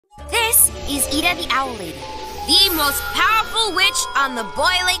This is Ida the Owl Lady, the most powerful witch on the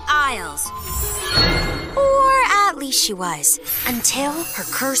Boiling Isles. Or at least she was, until her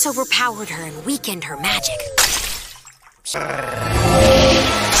curse overpowered her and weakened her magic.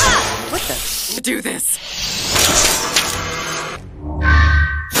 What the? Do this.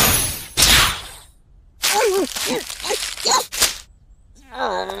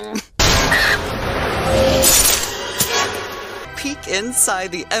 Peek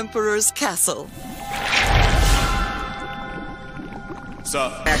inside the Emperor's castle.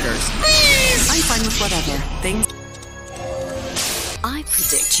 Sup, hackers? I'm fine with whatever. Things. I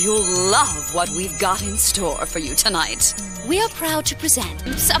predict you'll love what we've got in store for you tonight. We are proud to present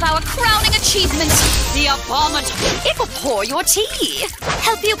of our crowning achievement, the Abominable. It will pour your tea,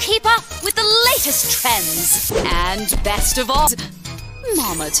 help you keep up with the latest trends, and best of all,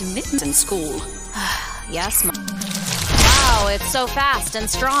 Mama to mittens in school. Yes, Mom. Wow, it's so fast and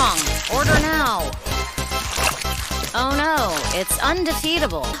strong. Order now. Oh no, it's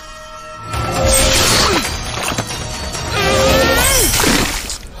undefeatable.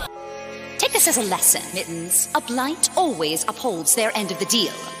 Take this as a lesson, Mittens. A blight always upholds their end of the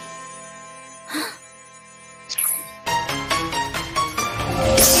deal.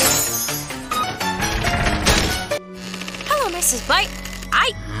 Hello, Mrs. Bite.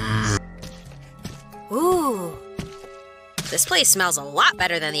 Ooh. This place smells a lot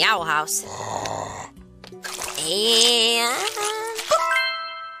better than the Owl House. And...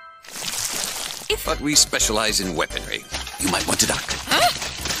 But we specialize in weaponry. You might want to duck.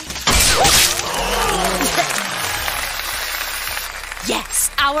 Yes,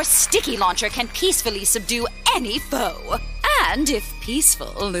 our sticky launcher can peacefully subdue any foe. And if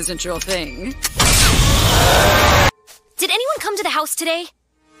peaceful isn't your thing. Did anyone come to the house today?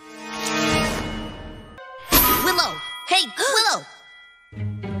 Willow! Hey, Willow!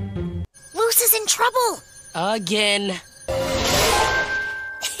 Luce is in trouble! Again.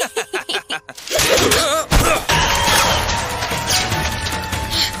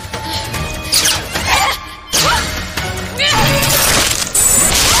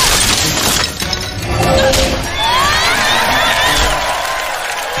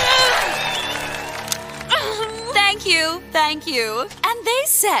 Thank you. And they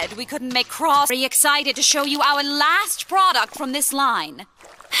said we couldn't make cross. Very excited to show you our last product from this line.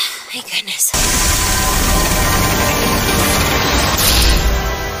 Thank goodness.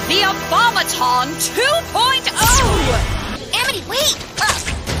 The Abomaton 2.0! Amity, wait!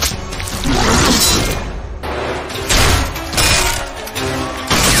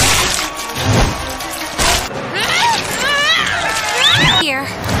 Here.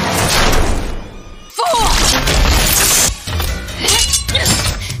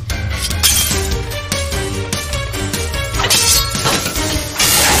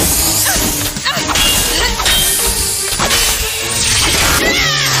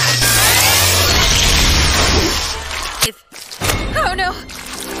 Oh no!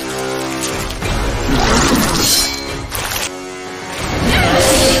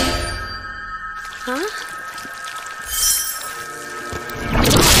 Huh?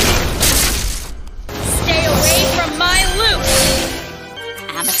 Stay away from my loot!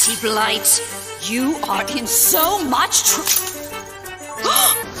 Amity Blight, you are in so much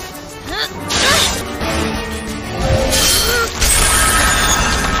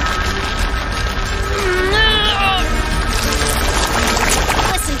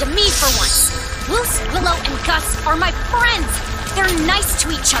Listen to me for once. Luce, Willow, and Gus are my friends. They're nice to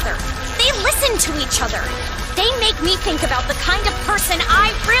each other. They listen to each other. They make me think about the kind of person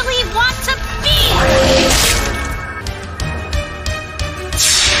I really want to be.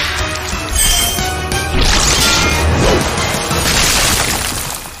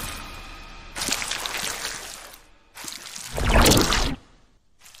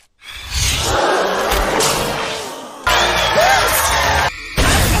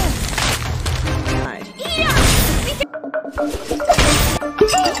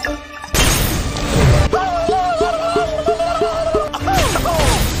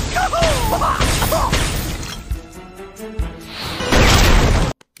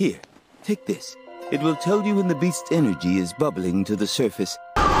 Here, take this. It will tell you when the beast's energy is bubbling to the surface.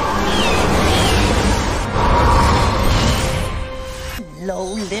 Hello,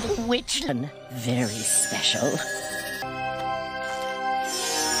 little witchman. Very special.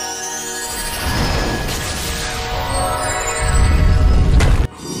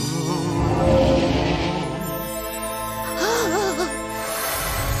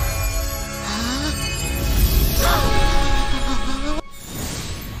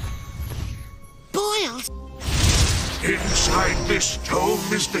 Inside this tome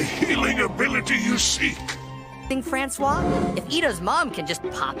is the the healing ability you seek. Francois? If Ida's mom can just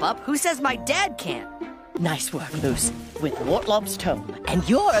pop up, who says my dad can't? Nice work, Luce. With Wartlob's tome and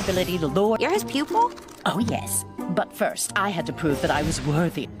your ability to lure... You're his pupil? Oh, yes. But first, I had to prove that I was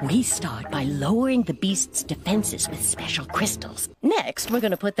worthy. We start by lowering the beast's defenses with special crystals. Next, we're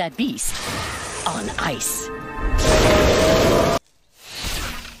gonna put that beast on ice.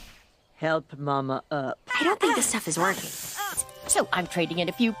 Help Mama up. I don't think this stuff is working. So I'm trading in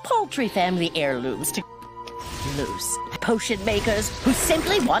a few poultry family heirlooms to Luce. Potion makers who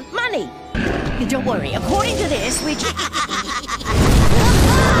simply want money. Don't worry, according to this, we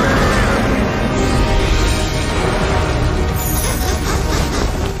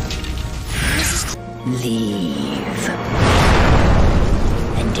leave.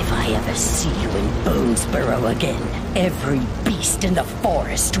 And if I ever see you in Bonesborough again, every beast in the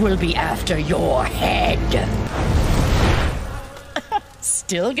forest will be after your head.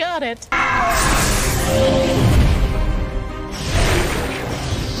 Still got it.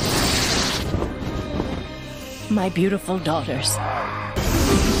 My beautiful daughters.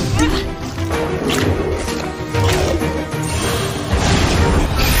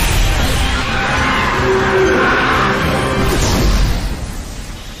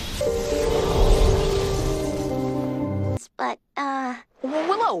 But,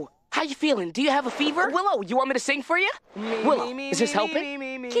 Willow, how you feeling? Do you have a fever? Willow, you want me to sing for you? Willow, is this helping?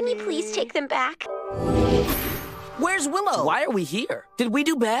 can you please take them back? Where's Willow? Why are we here? Did we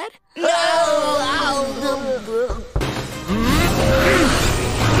do bad?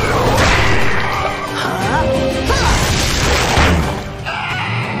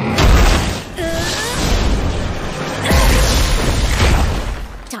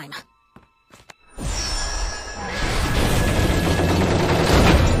 Time.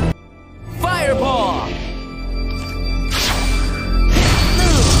 Fireball!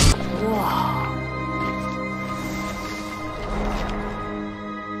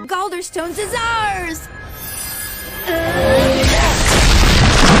 Galderstones is ours!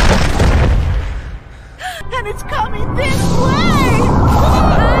 And it's coming this way!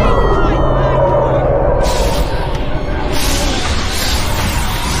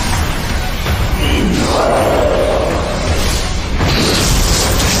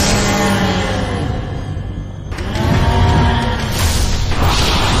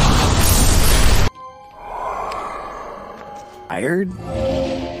 Tired?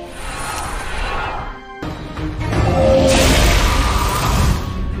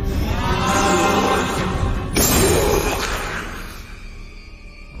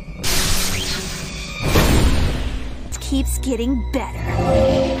 Keeps getting better.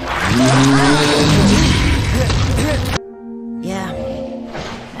 Yeah,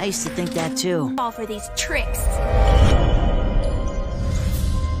 I used to think that too. All for these tricks.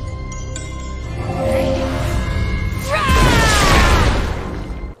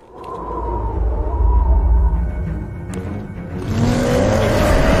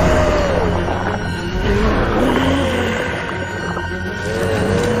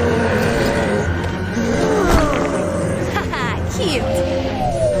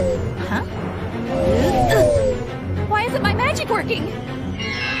 Why isn't my magic working?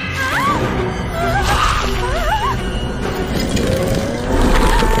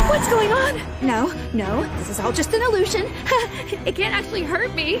 What's going on? No, this is all just an illusion. It can't actually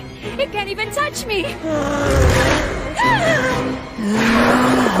hurt me. It can't even touch me.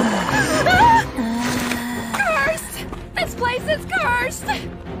 Cursed! This place is cursed!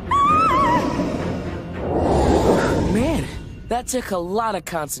 Man, that took a lot of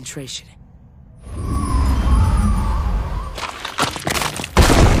concentration.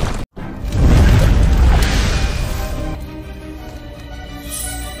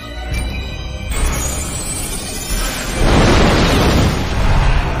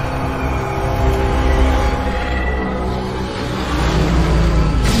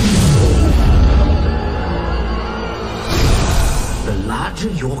 The larger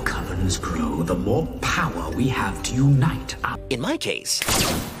your covens grow, the more power we have to unite. In my case,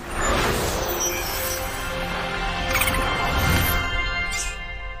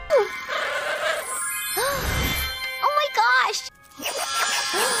 Oh my gosh!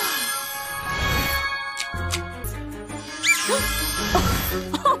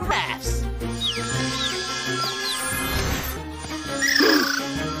 Oh, rats!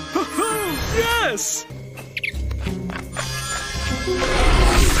 Yes!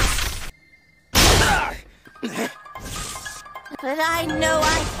 But I know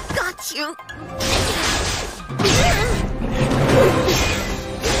I got you.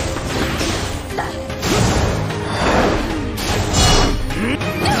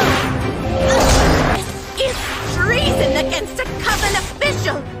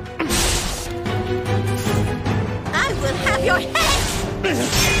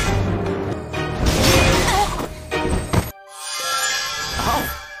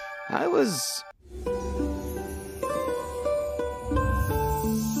 I was...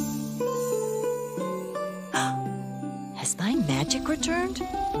 Has thy magic returned?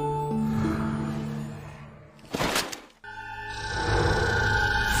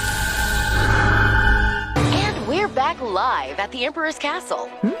 And we're back live at the Emperor's Castle.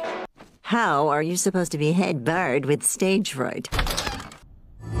 How are you supposed to be head barred with stage fright?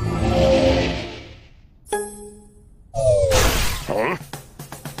 Huh?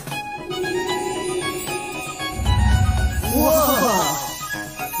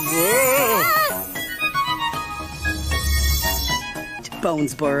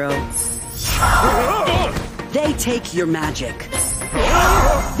 Bonesboro. They take your magic.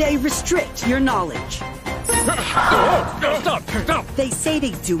 They restrict your knowledge. Stop! They say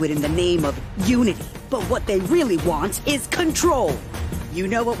they do it in the name of unity, but what they really want is control. You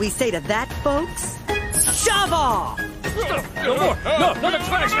know what we say to that, folks? Shove off! No more! No, not the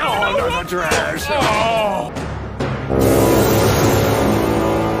trash! Oh, not the trash! Oh.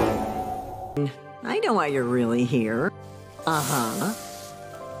 I know why you're really here. Uh-huh.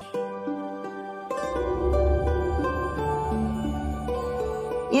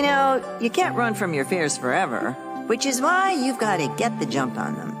 You know, you can't run from your fears forever, which is why you've got to get the jump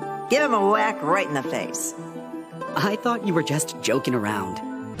on them. Give them a whack right in the face. I thought you were just joking around.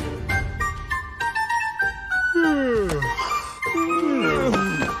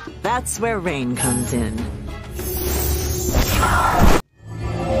 That's where rain comes in.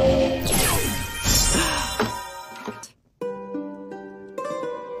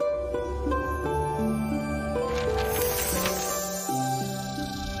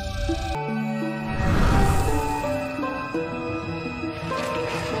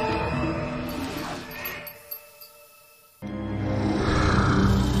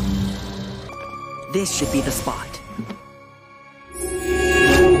 This should be the spot.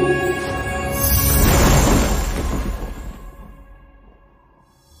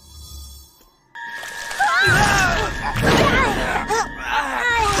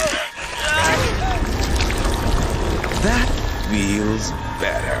 That feels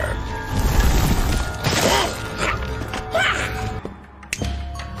better.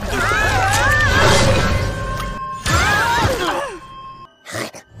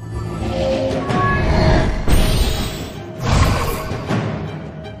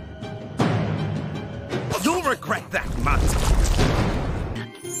 You'll regret that, Mutt.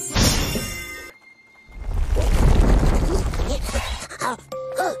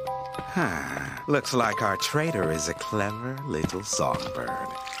 Looks like our traitor is a clever little songbird.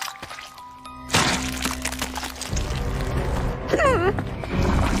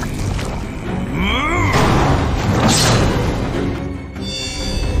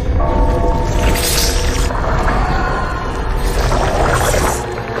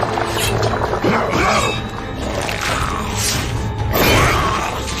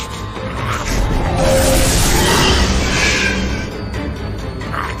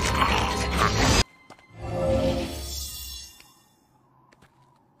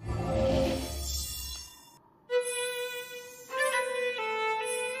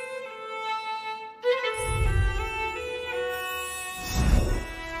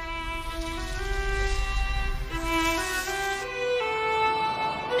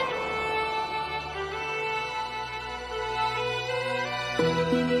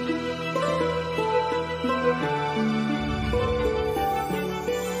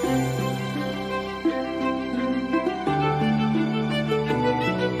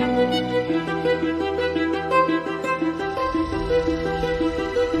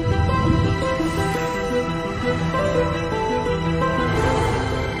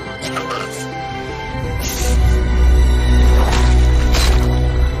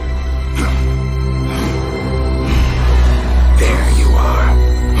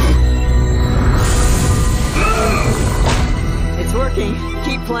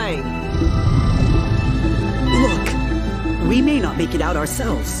 Keep playing. Look, we may not make it out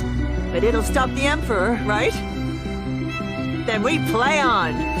ourselves. But it'll stop the Emperor, right? Then we play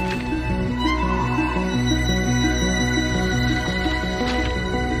on.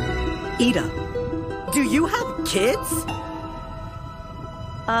 Ida, do you have kids?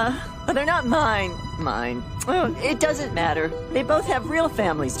 They're not mine. Mine. Oh, it doesn't matter. They both have real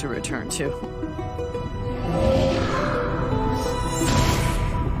families to return to.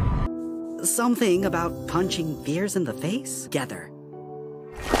 Something about punching fears in the face? Together.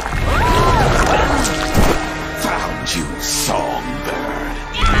 Found you, songbird.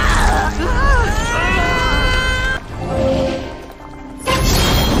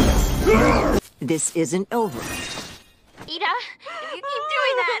 This isn't over. Ida, if you keep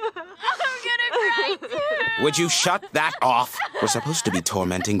doing that, I'm gonna cry too. Would you shut that off? We're supposed to be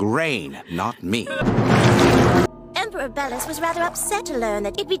tormenting Rain, not me. Emperor Belus was rather upset to learn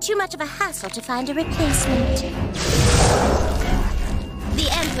that it'd be too much of a hassle to find a replacement. The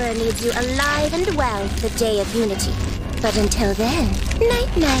Emperor needs you alive and well for the Day of Unity. But until then,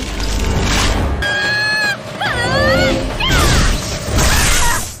 night-night.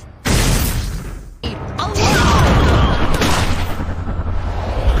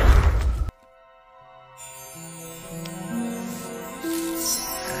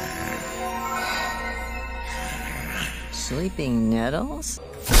 Sleeping nettles?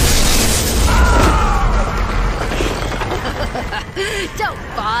 Don't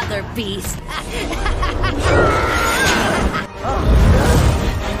bother, Beast.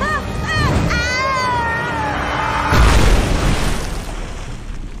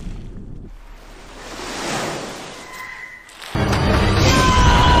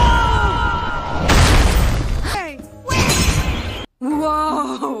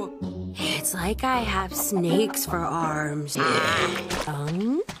 Whoa! It's like I have snakes for arms.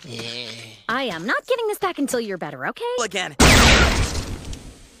 I am not getting this back until you're better, okay? Again.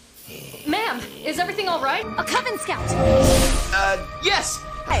 Ma'am, is everything all right? A Coven Scout! Yes!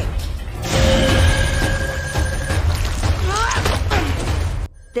 Hey!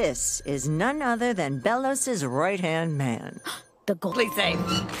 This is none other than Belos's right-hand man. The gold. Please save.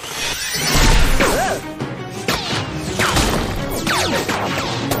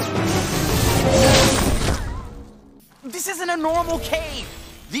 This isn't a normal cave!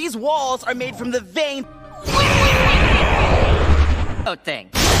 These walls are made from the vein... Oh, thing.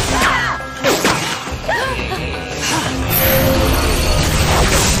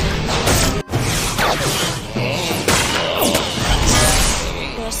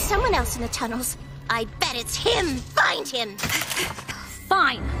 There's someone else in the tunnels. I bet it's him! Find him!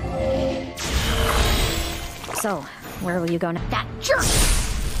 Fine! So, where will you go now? That jerk!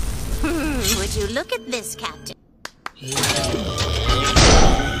 Would you look at this, Captain?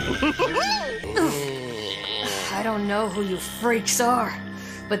 I don't know who you freaks are,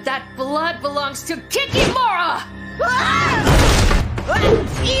 but that blood belongs to Kikimora!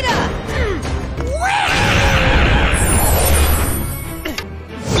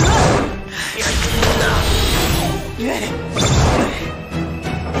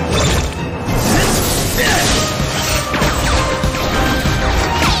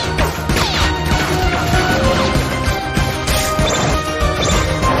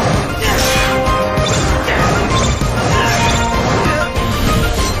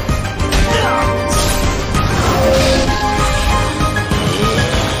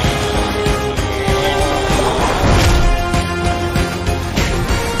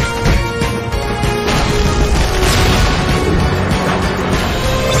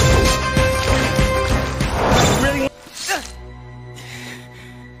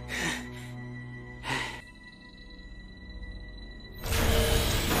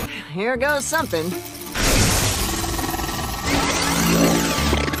 Here goes something.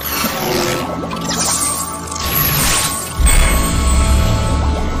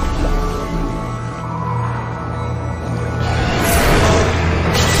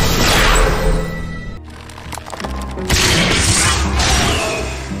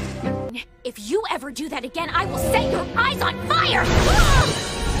 If you ever do that again, I will set your eyes on fire!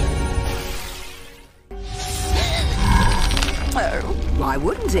 Oh, why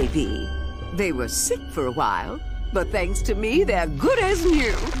wouldn't they be? They were sick for a while, but thanks to me, they're good as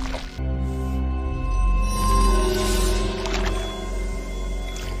new.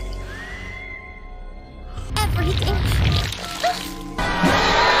 Everything.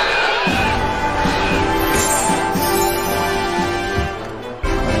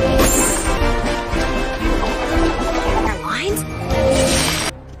 Lines?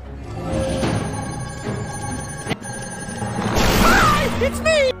 It's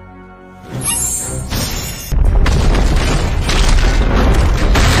me!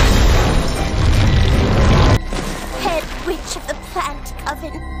 Head witch of the plant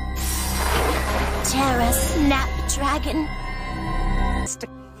coven. Terra Snapdragon.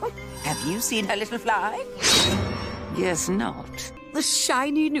 Have you seen her little fly? Guess not. The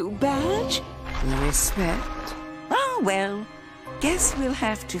shiny new badge? Respect. Oh, well, guess we'll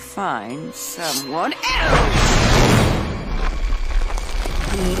have to find someone else.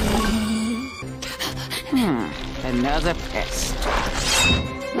 Another pest.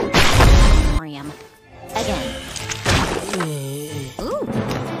 Miriam. Again. Ooh.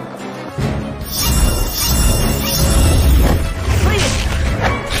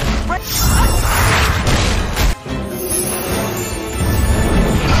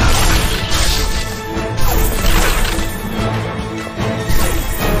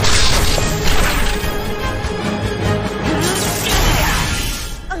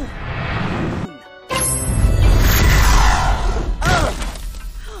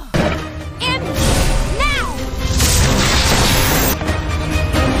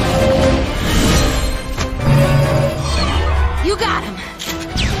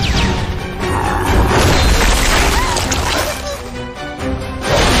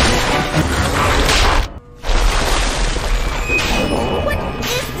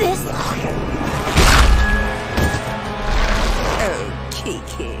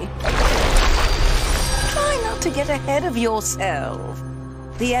 ahead of yourself.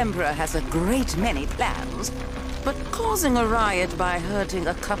 The Emperor has a great many plans, but causing a riot by hurting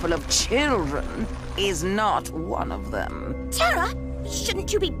a couple of children is not one of them. Tara,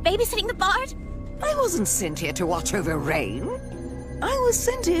 shouldn't you be babysitting the bard? I wasn't sent here to watch over Rain. I was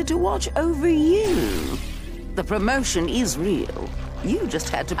sent here to watch over you. The promotion is real. You just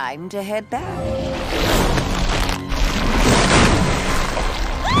had time to head back.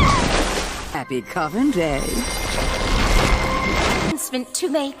 Happy Coven Day. Announcement to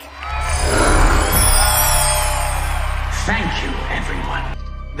make. Thank you, everyone.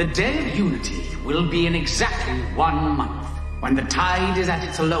 The Day of Unity will be in exactly 1 month, when the tide is at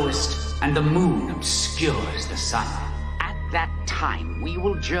its lowest and the moon obscures the sun. At that time, we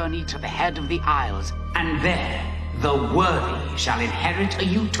will journey to the head of the Isles, and there, the worthy shall inherit a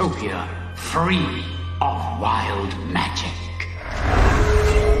utopia free of wild magic.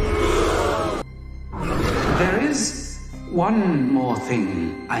 There is one more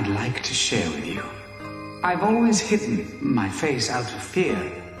thing I'd like to share with you. I've always hidden my face out of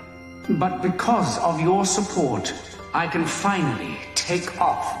fear, but because of your support, I can finally take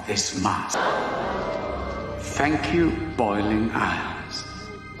off this mask. Thank you, Boiling Isles.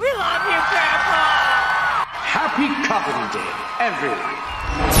 We love you, Grandpa! Happy Coven Day, everyone.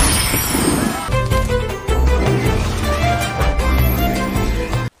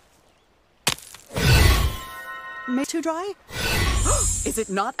 Too dry? Is it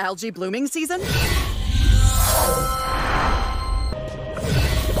not algae blooming season?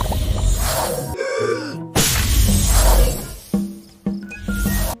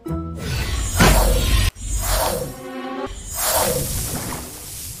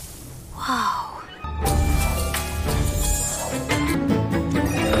 Wow.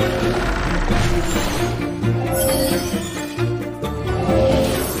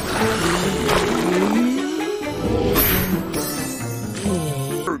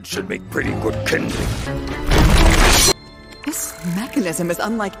 Should make pretty good kindling. This mechanism is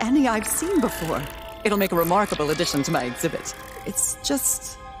unlike any I've seen before. It'll make a remarkable addition to my exhibit. It's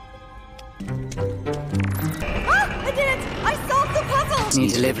just... Ah! I did it! I solved the puzzle!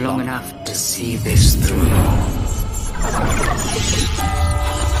 Need to live long enough to see this through.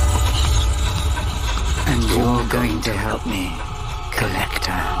 And you're going to help me,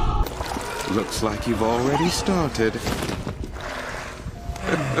 Collector. Looks like you've already started.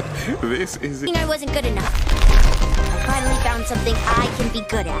 This is... I wasn't good enough. I finally found something I can be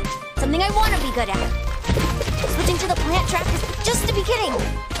good at. Something I want to be good at. Switching to the plant track is just the beginning.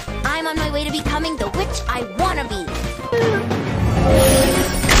 I'm on my way to becoming the witch I want to be.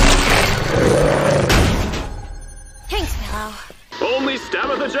 Thanks, Willow. Only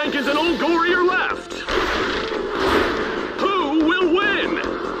Tabitha Jenkins and Old Gory are left. Who will win?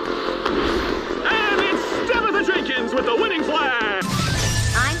 And it's Tabitha Jenkins with the winning flag.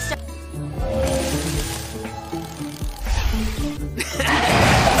 I'm so...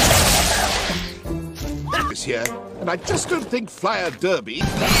 This year, and I just don't think Flyer Derby...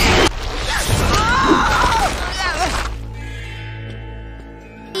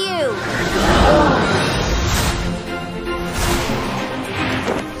 You!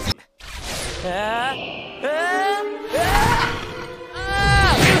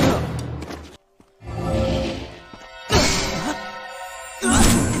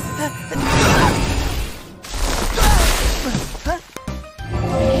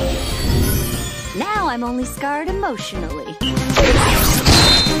 Now I'm only scarred emotionally.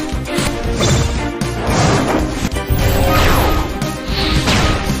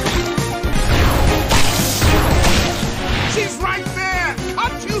 She's right there!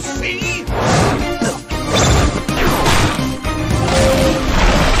 Can't you see?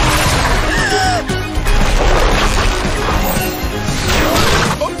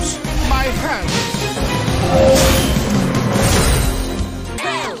 Oops, my hand.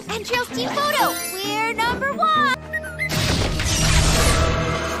 And Trail's team photo! We're number 1!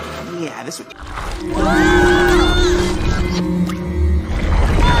 Yeah, this would...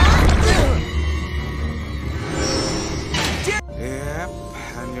 Yep,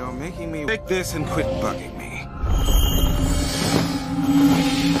 and you're making me take this and quit bugging me.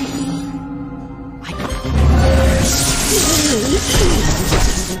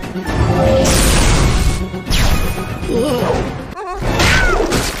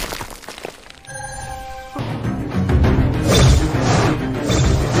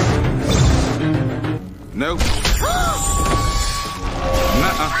 Nope.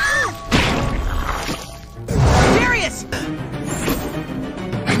 Nuh-uh. Darius!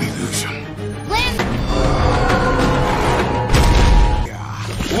 An illusion.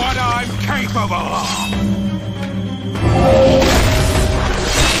 What I'm capable of!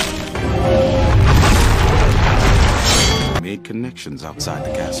 connections outside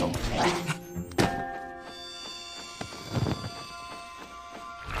the castle.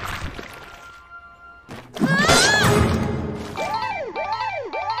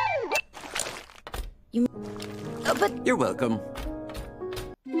 You're welcome.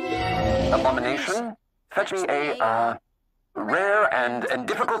 Abomination, fetch me a, rare and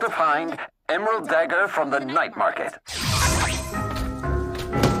difficult to find emerald dagger from the night market.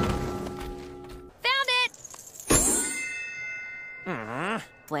 Found it!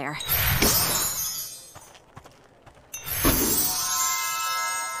 Flare.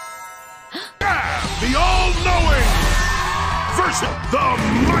 The all-knowing versus the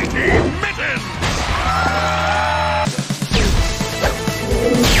mighty mitten!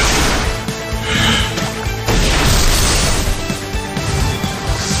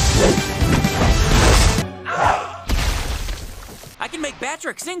 I can make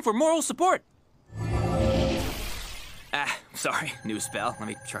Batrick sing for moral support. Sorry, new spell. Let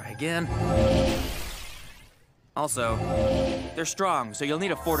me try again. Also, they're strong, so you'll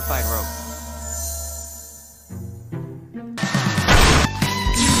need a fortified rope.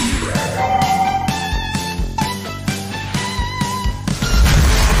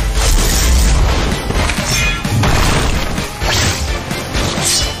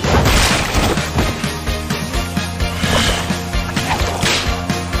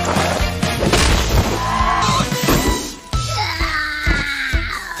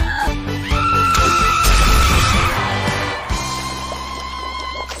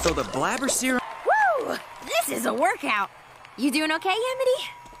 So the blabber serum... Woo! This is a workout. You doing okay, Amity?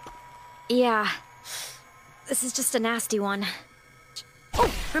 Yeah. This is just a nasty one.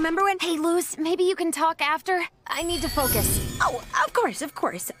 Oh, remember when... Hey, Luz, maybe you can talk after? I need to focus. Oh, of course, of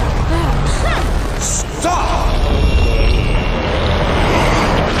course. Stop!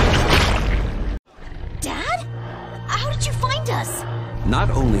 Dad? How did you find us?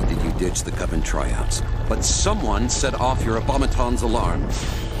 Not only did you ditch the Coven tryouts, but someone set off your Abomaton's alarm.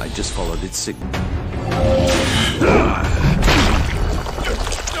 I just followed its signal. No!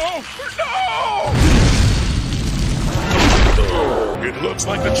 It looks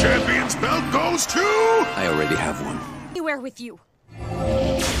like the champion's belt goes to... I already have one. Anywhere with you.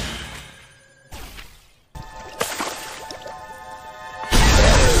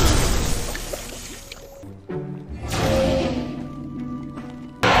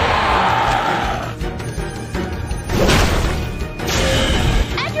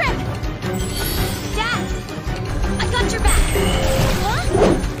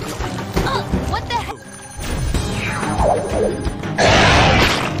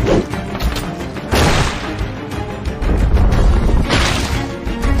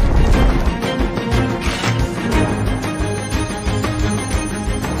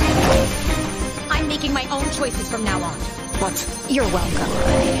 Choices from now on. But you're welcome.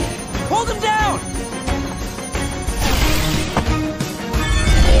 Hold him down!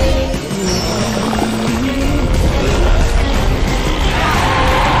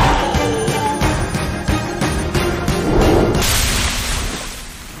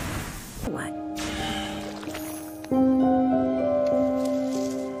 What?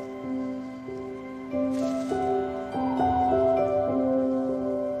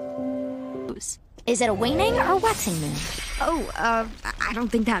 Is it a waning or waxing moon? Oh, I don't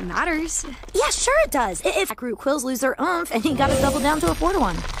think that matters. Yeah, sure it does. If Root Quills lose their oomph and he got us doubled down to a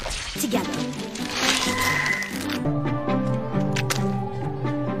 4-to-1. Together.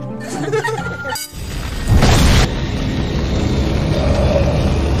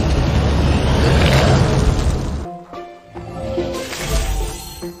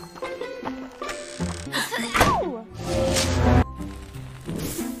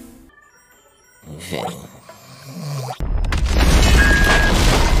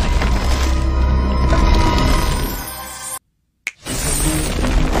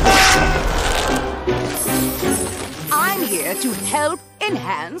 To help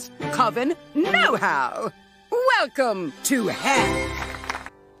enhance Coven know-how. Welcome to hell.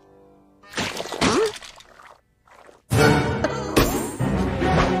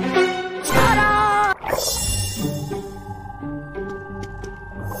 Ta-da!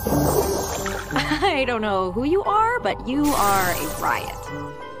 I don't know who you are, but you are a riot.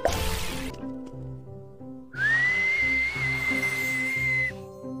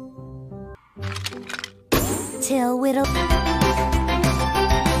 Till Whittle.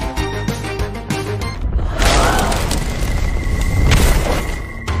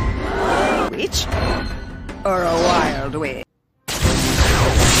 Witch or a wild witch?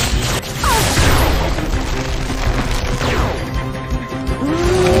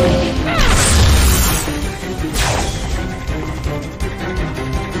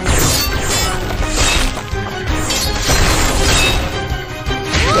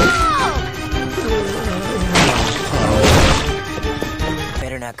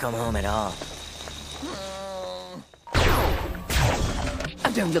 not come home at all.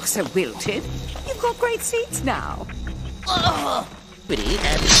 Oh, don't look so wilted. You've got great seats now. Pretty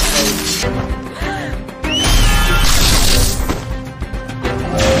and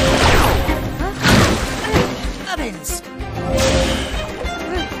Nubbins!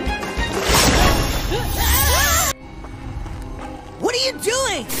 What are you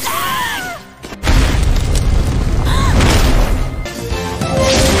doing?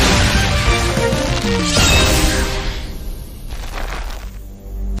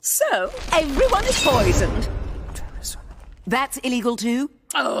 So, everyone is poisoned. That's illegal too?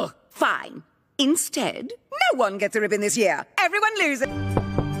 Oh, fine. Instead, no one gets a ribbon this year. Everyone loses.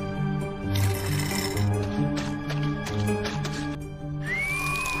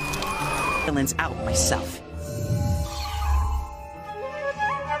 Villains out myself.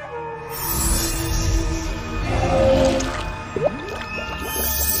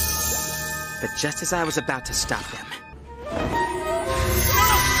 But just as I was about to stop them...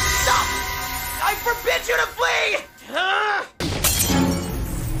 Stop! I forbid you to flee!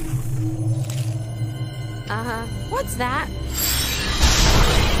 What's that?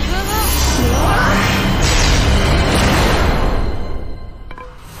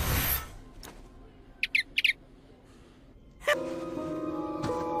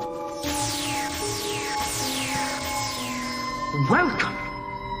 Welcome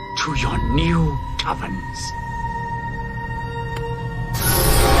to your new tuppence.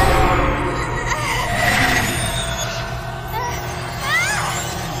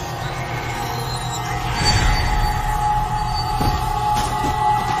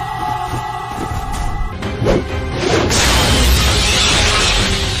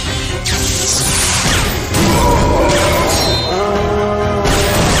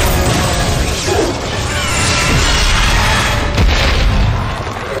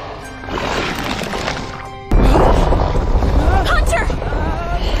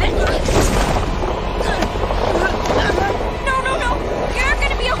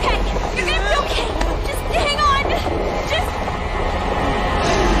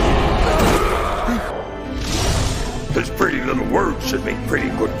 His pretty little words should make pretty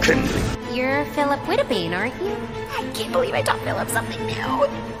good kindling. You're Philip Whittabane, aren't you? I can't believe I taught Philip something new.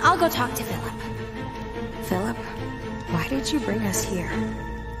 I'll go talk to Philip. Philip, why did you bring us here?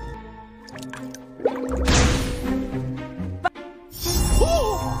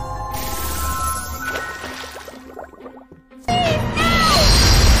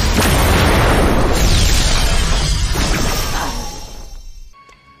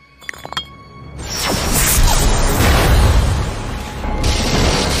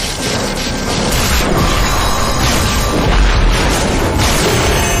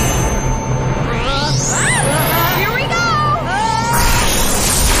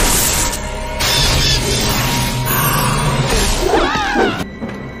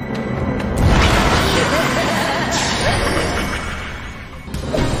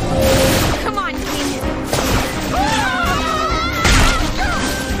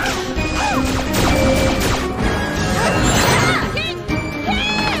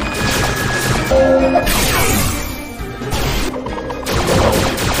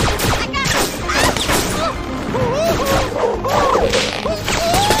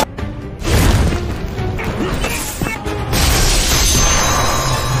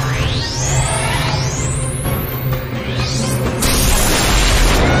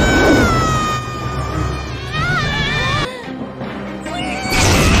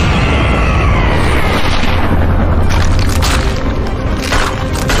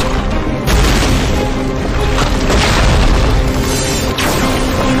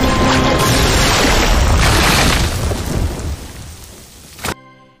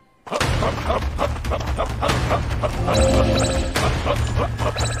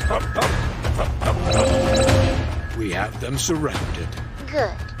 We have them surrounded.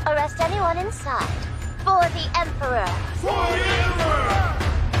 Good. Arrest anyone inside. For the Emperor. For the Emperor!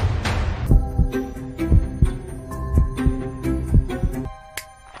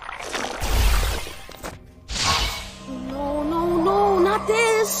 No, not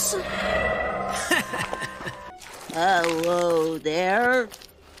this! Hello there.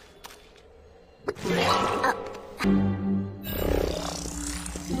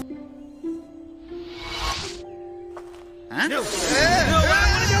 Huh? No,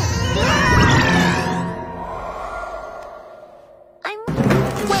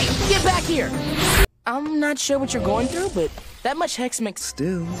 Wait, get back here! I'm not sure what you're going through, but that much hex makes...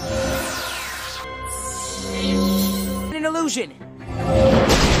 Still. An illusion.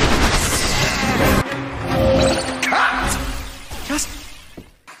 Just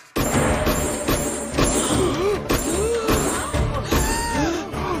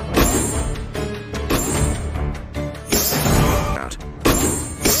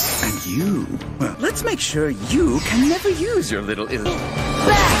sure you can never use your little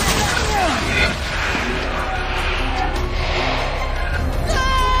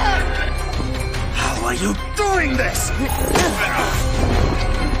How are you doing this?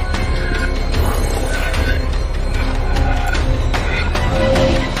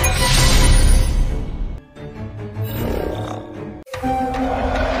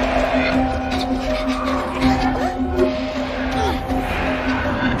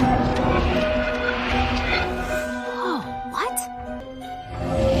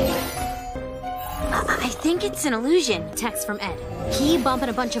 I think it's an illusion. Text from Ed. He bumping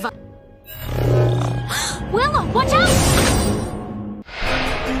a bunch of... Willow, watch out!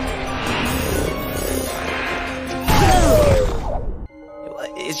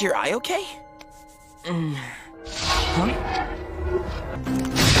 Is your eye okay? Huh?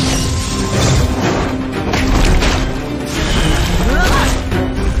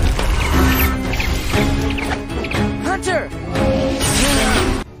 Hunter!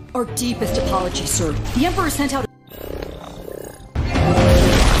 Our deepest apologies, sir. The Emperor sent out...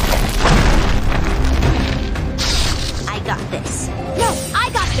 I got this. No, I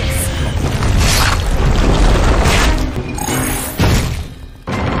got this!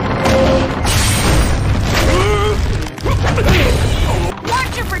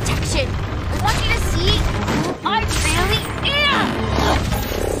 Watch your protection! I want you to see who I really am!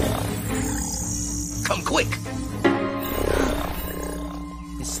 Come quick!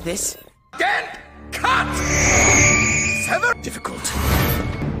 Is this? Get cut! Sever. Difficult.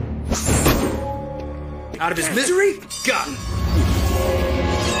 Out of his misery? Got him.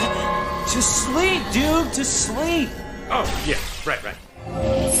 To sleep, dude, to sleep. Oh, yeah, right.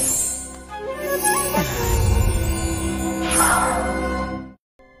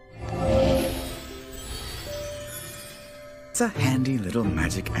 It's a handy little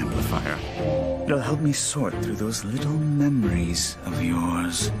magic amplifier. It'll help me sort through those little memories of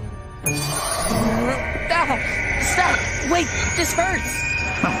yours. Stop! Wait, this hurts!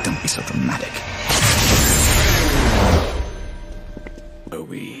 Oh, don't be so dramatic. Are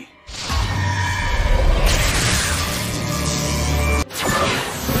we?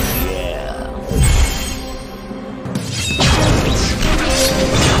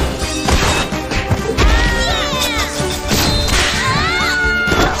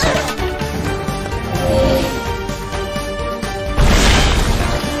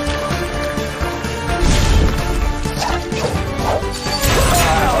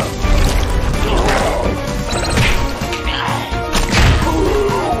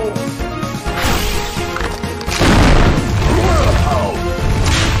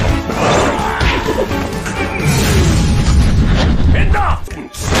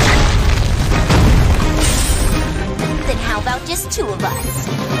 Then how about just two of us?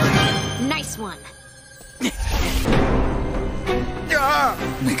 Nice one.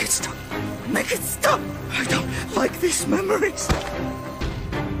 Make it stop. Make it stop. I don't like these memories.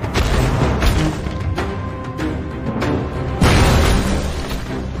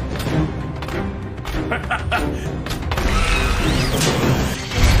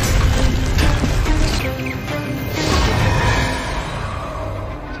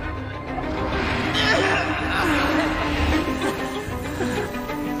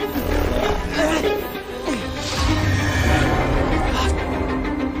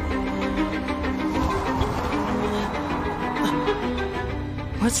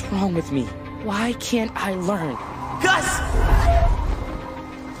 What's wrong with me? Why can't I learn? Gus!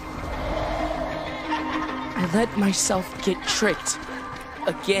 I let myself get tricked.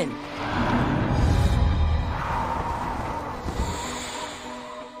 Again.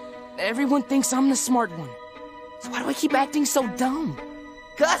 Everyone thinks I'm the smart one. So why do I keep acting so dumb?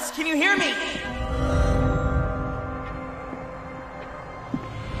 Gus, can you hear me?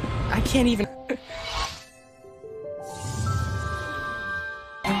 I can't even...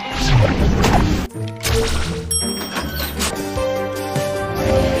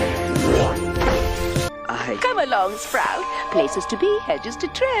 Come along, Sprout. Places to be, hedges to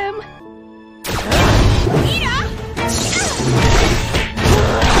trim.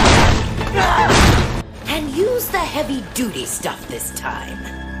 And use the heavy-duty stuff this time.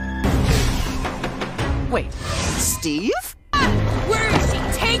 Wait, Steve? Where is she?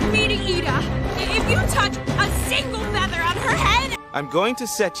 Take me to Ida. If you touch a single feather on her head... I'm going to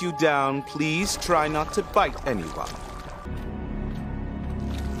set you down. Please try not to bite anyone.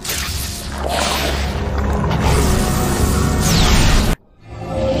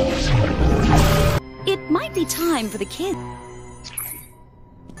 It might be time for the kids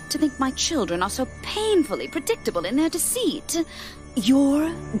to think my children are so painfully predictable in their deceit.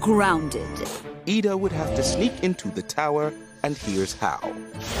 You're grounded. Ida would have to sneak into the tower, and here's how.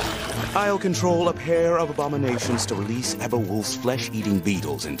 I'll control a pair of abominations to release Everwolf's flesh-eating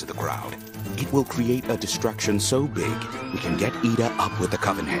beetles into the crowd. It will create a distraction so big, we can get Ida up with the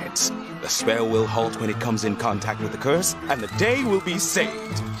Coven heads. The spell will halt when it comes in contact with the curse, and the day will be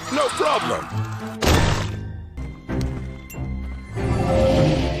saved. No problem.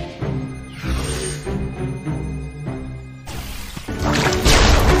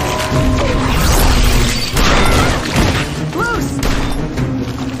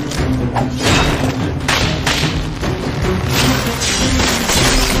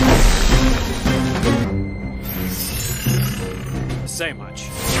 Say much.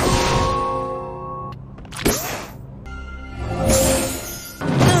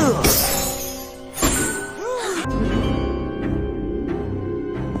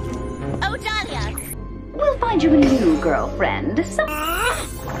 Oh, Dahlia! We'll find you a new girlfriend.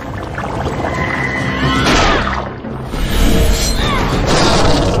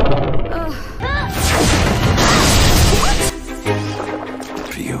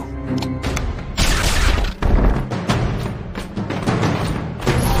 For you.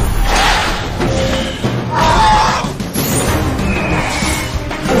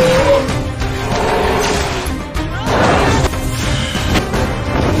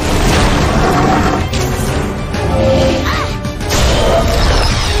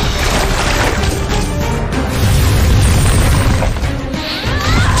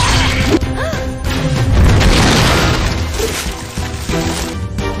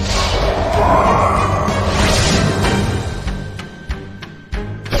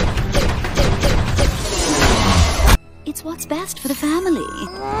 It's what's best for the family.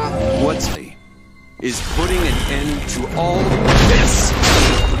 Wesley is putting an end to all this.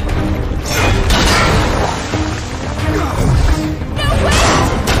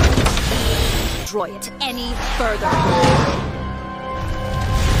 Destroy it any further.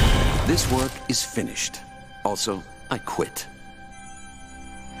 This work is finished. Also, I quit.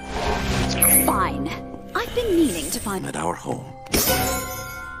 Fine. I've been meaning to find At our home.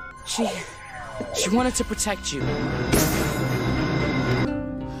 She wanted to protect you.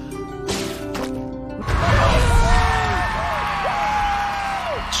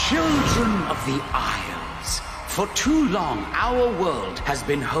 Children of the Isles. For too long, our world has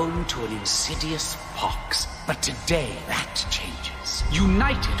been home to an insidious pox. But today, that changes.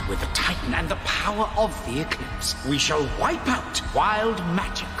 United with the Titan and the power of the Eclipse, we shall wipe out wild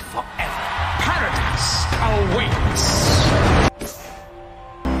magic forever. Paradise awaits!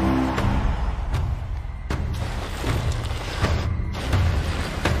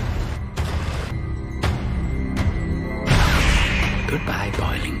 Goodbye,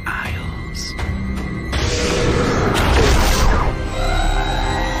 Boiling Isles.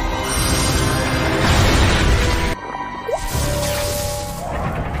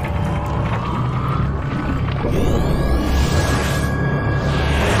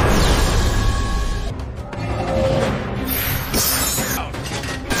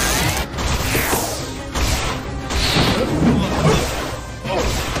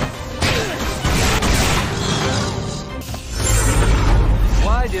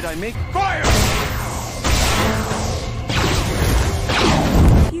 Why did I make fire?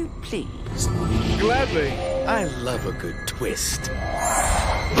 You please. Gladly. I love a good twist.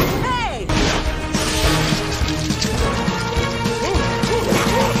 Hey!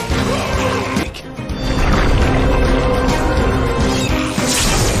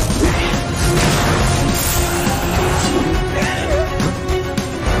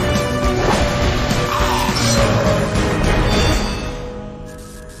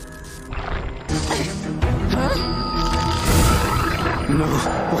 No,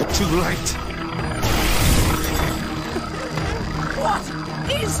 we're too late. What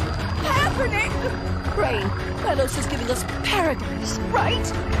is happening? Rain, Meadows is giving us paradise,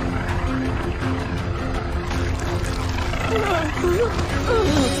 right?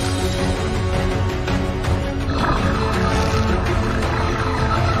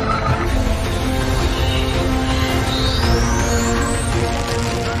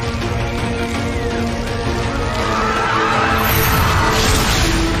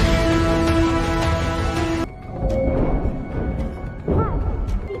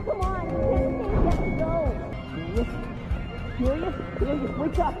 Julius,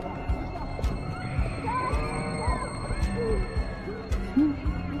 wake up!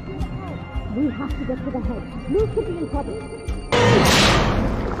 We have to get to the head. Luke could be in trouble.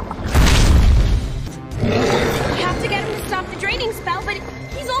 We have to get him to stop the draining spell, but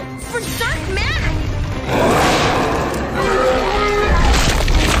he's all berserk mad!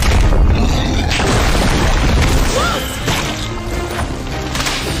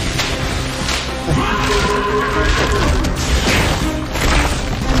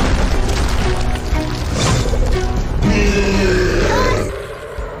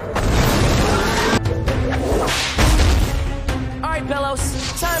 Alright,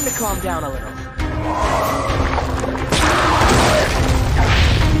 Bellows, time to calm down a little.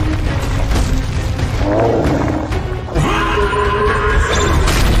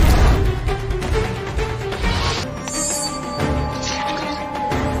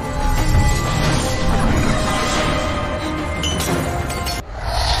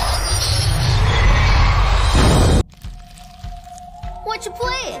 What you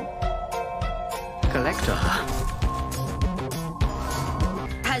playing? Collector.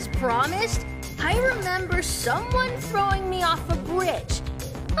 As promised, I remember someone throwing me off a bridge.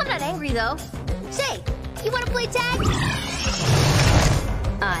 I'm not angry though. Say, you wanna play tag?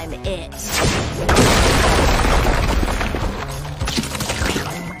 I'm it.